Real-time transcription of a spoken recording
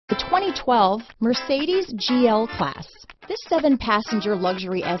2012 Mercedes GL-Class. This 7-passenger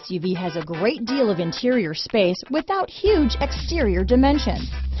luxury SUV has a great deal of interior space without huge exterior dimensions.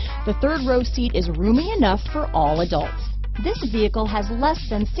 The third row seat is roomy enough for all adults. This vehicle has less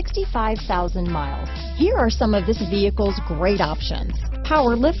than 65,000 miles. Here are some of this vehicle's great options: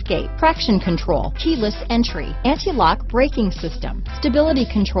 power liftgate, traction control, keyless entry, anti-lock braking system, stability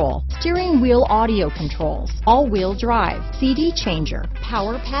control, steering wheel audio controls, all-wheel drive, CD changer,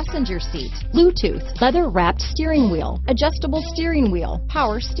 power passenger seat, Bluetooth, leather-wrapped steering wheel, adjustable steering wheel,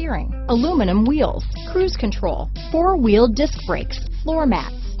 power steering, aluminum wheels, cruise control, 4-wheel disc brakes, floor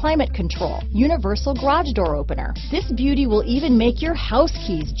mats, climate control, universal garage door opener. This beauty will even make your house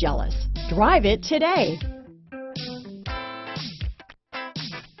keys jealous. Drive it today.